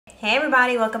Hey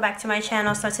everybody, welcome back to my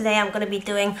channel. So today I'm going to be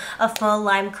doing a full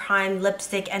Limecrime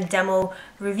lipstick and demo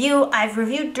review. I've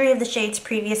reviewed 3 of the shades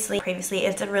previously.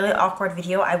 It's a really awkward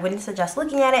video. I wouldn't suggest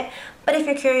looking at it, but if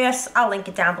you're curious, I'll link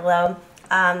it down below.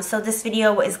 So this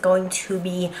video is going to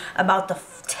be about the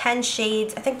 10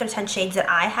 shades. I think there are 10 shades that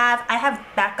I have. I have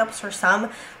backups for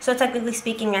some. So technically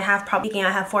speaking, I have 14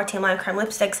 Limecrime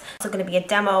lipsticks. It's going to be a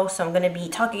demo, so I'm going to be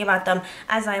talking about them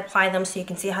as I apply them so you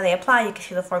can see how they apply. You can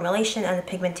see the formulation and the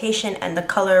pigmentation and the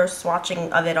color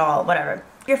swatching of it all, whatever.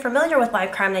 If you're familiar with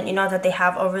Limecrime, then you know that they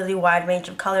have a really wide range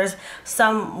of colors.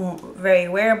 Some very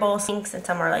wearable pinks and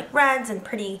some are like reds and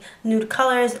pretty nude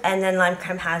colors. And then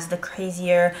Limecrime has the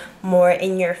crazier, more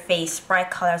in-your-face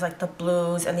bright colors like the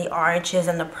blues and the oranges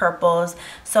and the purples.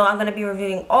 So I'm going to be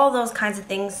reviewing all those kinds of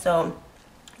things. So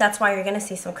that's why you're going to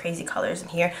see some crazy colors in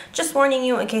here. Just warning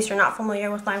you in case you're not familiar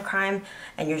with Limecrime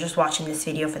and you're just watching this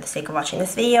video for the sake of watching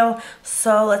this video.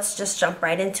 So let's just jump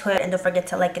right into it, and don't forget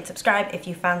to like and subscribe if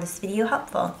you found this video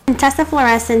helpful. Contessa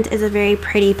Fluorescent is a very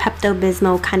pretty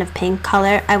Pepto-Bismol kind of pink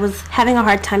color. I was having a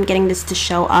hard time getting this to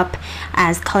show up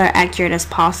as color accurate as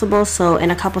possible, so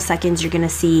in a couple seconds you're going to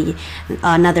see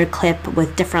another clip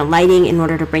with different lighting in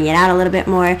order to bring it out a little bit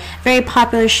more. Very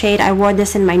popular shade. I wore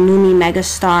this in my Numi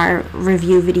Megastar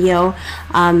review video.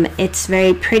 It's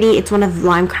very pretty. It's one of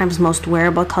Limecrime's most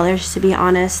wearable colors, to be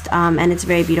honest, and it's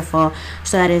very beautiful.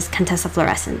 So that is Contessa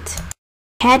Fluorescent.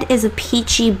 Head is a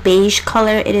peachy beige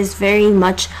color. It is very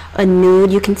much a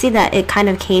nude. You can see that it kind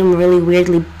of came really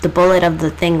weirdly. The bullet of the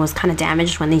thing was kind of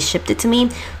damaged when they shipped it to me,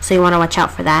 so you want to watch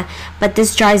out for that. But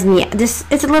this dries me. It's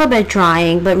a little bit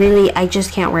drying, but really I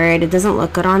just can't wear it. It doesn't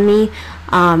look good on me.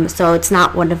 So it's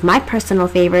not one of my personal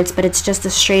favorites, but it's just a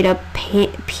straight up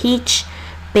peach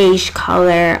beige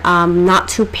color, not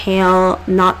too pale,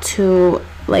 not too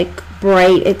like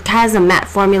bright. It has a matte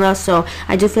formula, so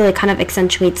I do feel it kind of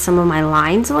accentuates some of my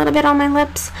lines a little bit on my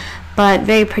lips. But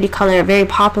very pretty color, very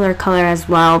popular color as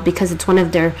well, because it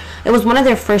was one of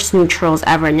their first neutrals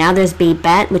ever. Now there's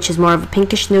Babette, which is more of a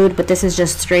pinkish nude, but this is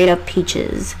just straight up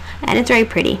peaches, and it's very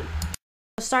pretty.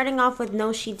 Starting off with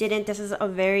No She Didn't, this is a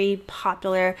very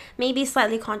popular, maybe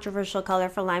slightly controversial color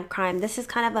for Limecrime. This is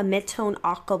kind of a mid-tone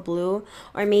aqua blue,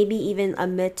 or maybe even a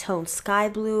mid-tone sky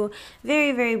blue.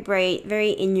 Very, very bright,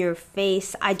 very in your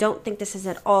face. I don't think this is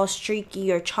at all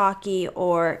streaky or chalky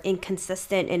or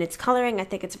inconsistent in its coloring. I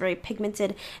think it's very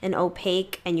pigmented and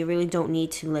opaque, and you really don't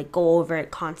need to like go over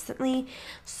it constantly.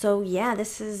 So yeah,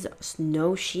 this is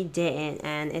No She Didn't,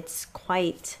 and it's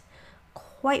quite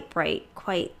bright,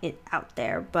 quite out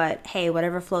there, but hey,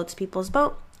 whatever floats people's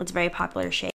boat. It's a very popular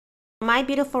shade. My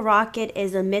Beautiful Rocket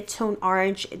is a mid-tone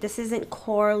orange. This isn't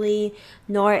corally,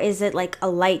 nor is it like a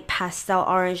light pastel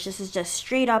orange. This is just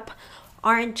straight up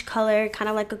orange color, kind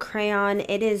of like a crayon.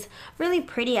 It is really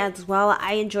pretty as well.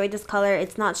 I enjoyed this color.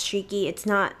 It's not streaky, it's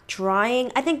not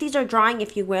drying. I think these are drying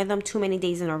if you wear them too many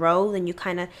days in a row, then it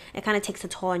kind of takes a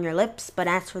toll on your lips. But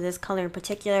as for this color in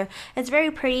particular, it's very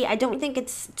pretty. I don't think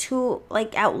it's too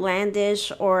like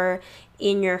outlandish or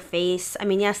in your face. I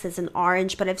mean, yes, it's an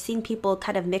orange, but I've seen people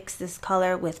kind of mix this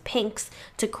color with pinks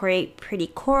to create pretty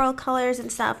coral colors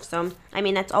and stuff. So I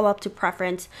mean, that's all up to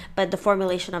preference, but the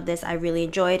formulation of this I really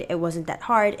enjoyed. It wasn't that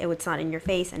hard, it was not in your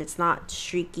face, and it's not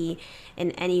streaky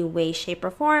in any way, shape, or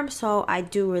form. So I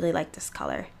do really like this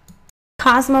color.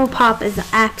 Cosmopop is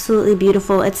absolutely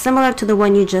beautiful. It's similar to the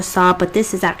one you just saw, but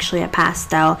this is actually a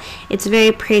pastel. It's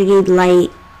very pretty, light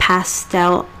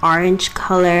pastel orange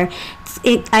color.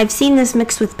 I've seen this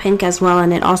mixed with pink as well,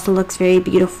 and it also looks very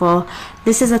beautiful.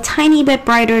 This is a tiny bit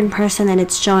brighter in person than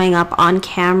it's showing up on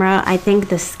camera. I think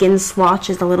the skin swatch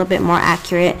is a little bit more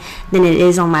accurate than it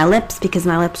is on my lips, because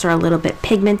my lips are a little bit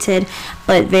pigmented,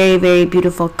 but very, very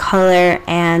beautiful color,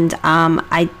 and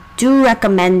I do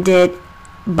recommend it,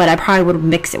 but I probably would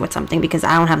mix it with something because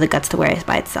I don't have the guts to wear it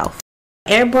by itself.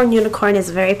 Airborne Unicorn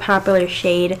is a very popular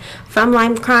shade from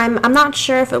Limecrime. I'm not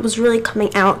sure if it was really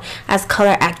coming out as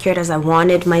color accurate as I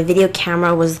wanted. My video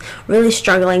camera was really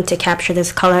struggling to capture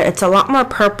this color. It's a lot more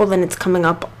purple than it's coming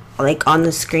up like on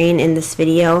the screen in this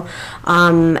video,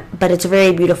 but it's a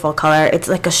very beautiful color. It's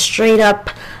like a straight up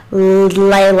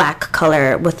lilac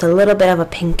color with a little bit of a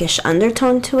pinkish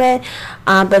undertone to it,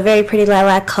 but very pretty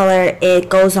lilac color. It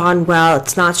goes on well.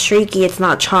 It's not streaky, it's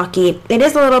not chalky. It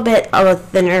is a little bit of a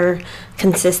thinner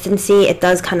consistency. It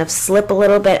does kind of slip a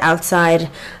little bit outside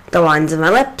the lines of my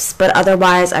lips, but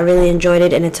otherwise I really enjoyed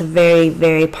it, and it's a very,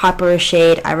 very popular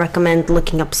shade. I recommend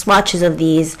looking up swatches of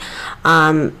these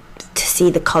to see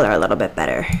the color a little bit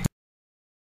better.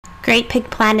 Great Pig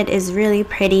Planet is really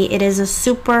pretty. It is a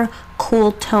super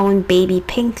cool tone baby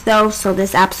pink though, so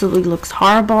this absolutely looks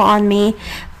horrible on me,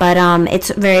 but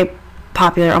it's very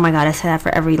popular. Oh my god, I say that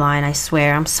for every line, I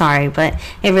swear. I'm sorry, but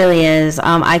it really is.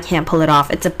 I can't pull it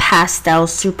off. It's a pastel,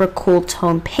 super cool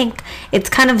tone pink. It's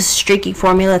kind of streaky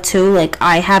formula too. Like,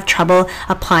 I have trouble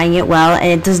applying it well, and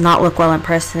it does not look well in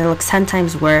person. It looks 10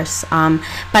 times worse. But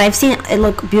I've seen it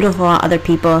look beautiful on other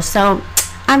people, so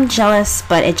I'm jealous,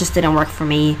 but it just didn't work for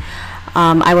me.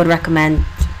 I would recommend,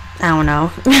 I don't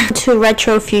know, to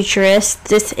Retrofuturist.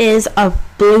 This is a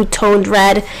blue toned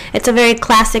red. It's a very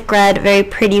classic red, very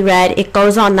pretty red. It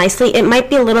goes on nicely. It might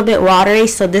be a little bit watery,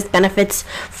 so this benefits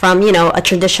from, you know, a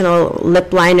traditional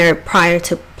lip liner prior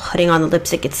to putting on the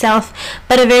lipstick itself,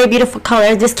 but a very beautiful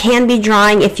color. This can be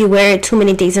drying if you wear it too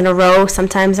many days in a row.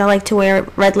 Sometimes I like to wear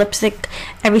red lipstick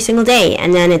every single day,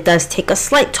 and then it does take a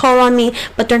slight toll on me,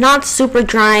 but they're not super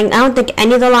drying. I don't think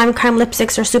any of the Limecrime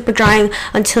lipsticks are super drying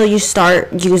until you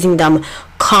start using them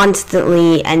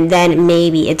constantly, and then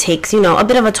maybe it takes, you know, a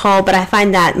bit of a toll, but I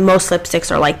find that most lipsticks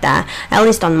are like that, at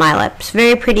least on my lips.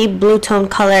 Very pretty blue tone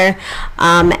color,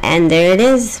 and there it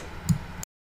is.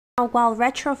 While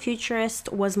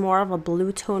Retrofuturist was more of a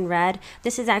blue tone red,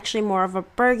 this is actually more of a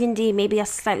burgundy, maybe a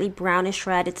slightly brownish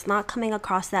red. It's not coming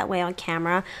across that way on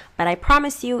camera, but I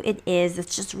promise you it is.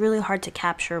 It's just really hard to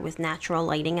capture with natural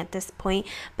lighting at this point,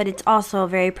 but it's also a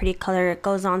very pretty color. It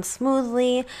goes on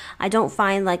smoothly. I don't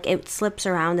find like it slips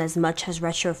around as much as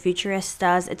Retrofuturist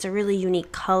does. It's a really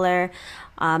unique color,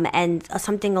 and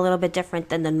something a little bit different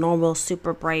than the normal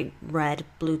super bright red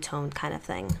blue tone kind of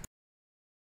thing.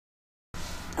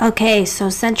 Okay, so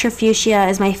Centrifuchsia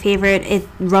is my favorite. It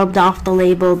rubbed off the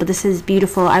label, but this is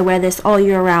beautiful. I wear this all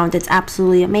year round. It's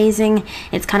absolutely amazing.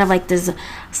 It's kind of like this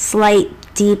slight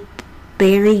deep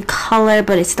berry color,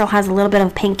 but it still has a little bit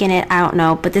of pink in it. I don't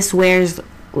know, but this wears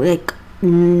like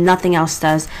nothing else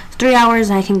does. 3 hours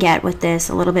I can get with this,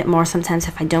 a little bit more sometimes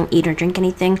if I don't eat or drink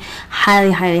anything.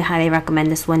 Highly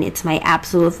recommend this one. It's my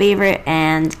absolute favorite,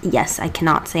 and yes, I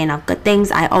cannot say enough good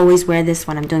things. I always wear this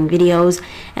when I'm doing videos,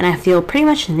 and I feel pretty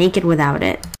much naked without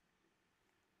it.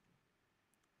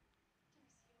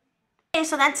 Okay,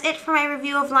 so that's it for my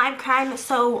review of Limecrime.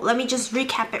 So let me just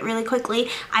recap it really quickly.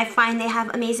 I find they have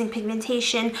amazing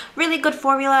pigmentation, really good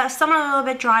formula. Some are a little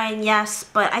bit drying, yes,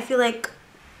 but I feel like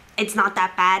it's not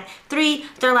that bad. 3,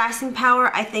 their lasting power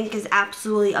I think is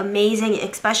absolutely amazing,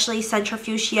 especially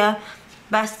Centrifuchsia.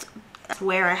 Best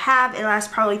wear I have. It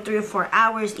lasts probably 3 or 4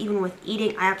 hours even with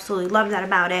eating. I absolutely love that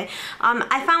about it.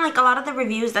 I found like a lot of the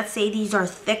reviews that say these are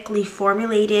thickly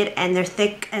formulated and they're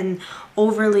thick and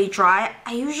overly dry,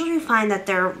 I usually find that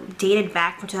they're dated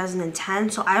back from 2010,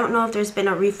 so I don't know if there's been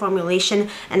a reformulation,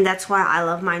 and that's why I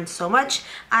love mine so much.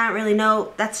 I don't really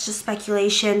know. That's just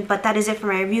speculation, but that is it for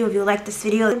my review. If you like this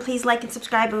video, then please like and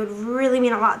subscribe. It would really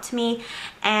mean a lot to me,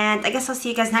 and I guess I'll see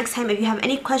you guys next time. If you have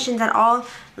any questions at all,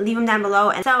 leave them down below,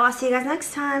 and so I'll see you guys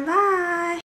next time. Bye!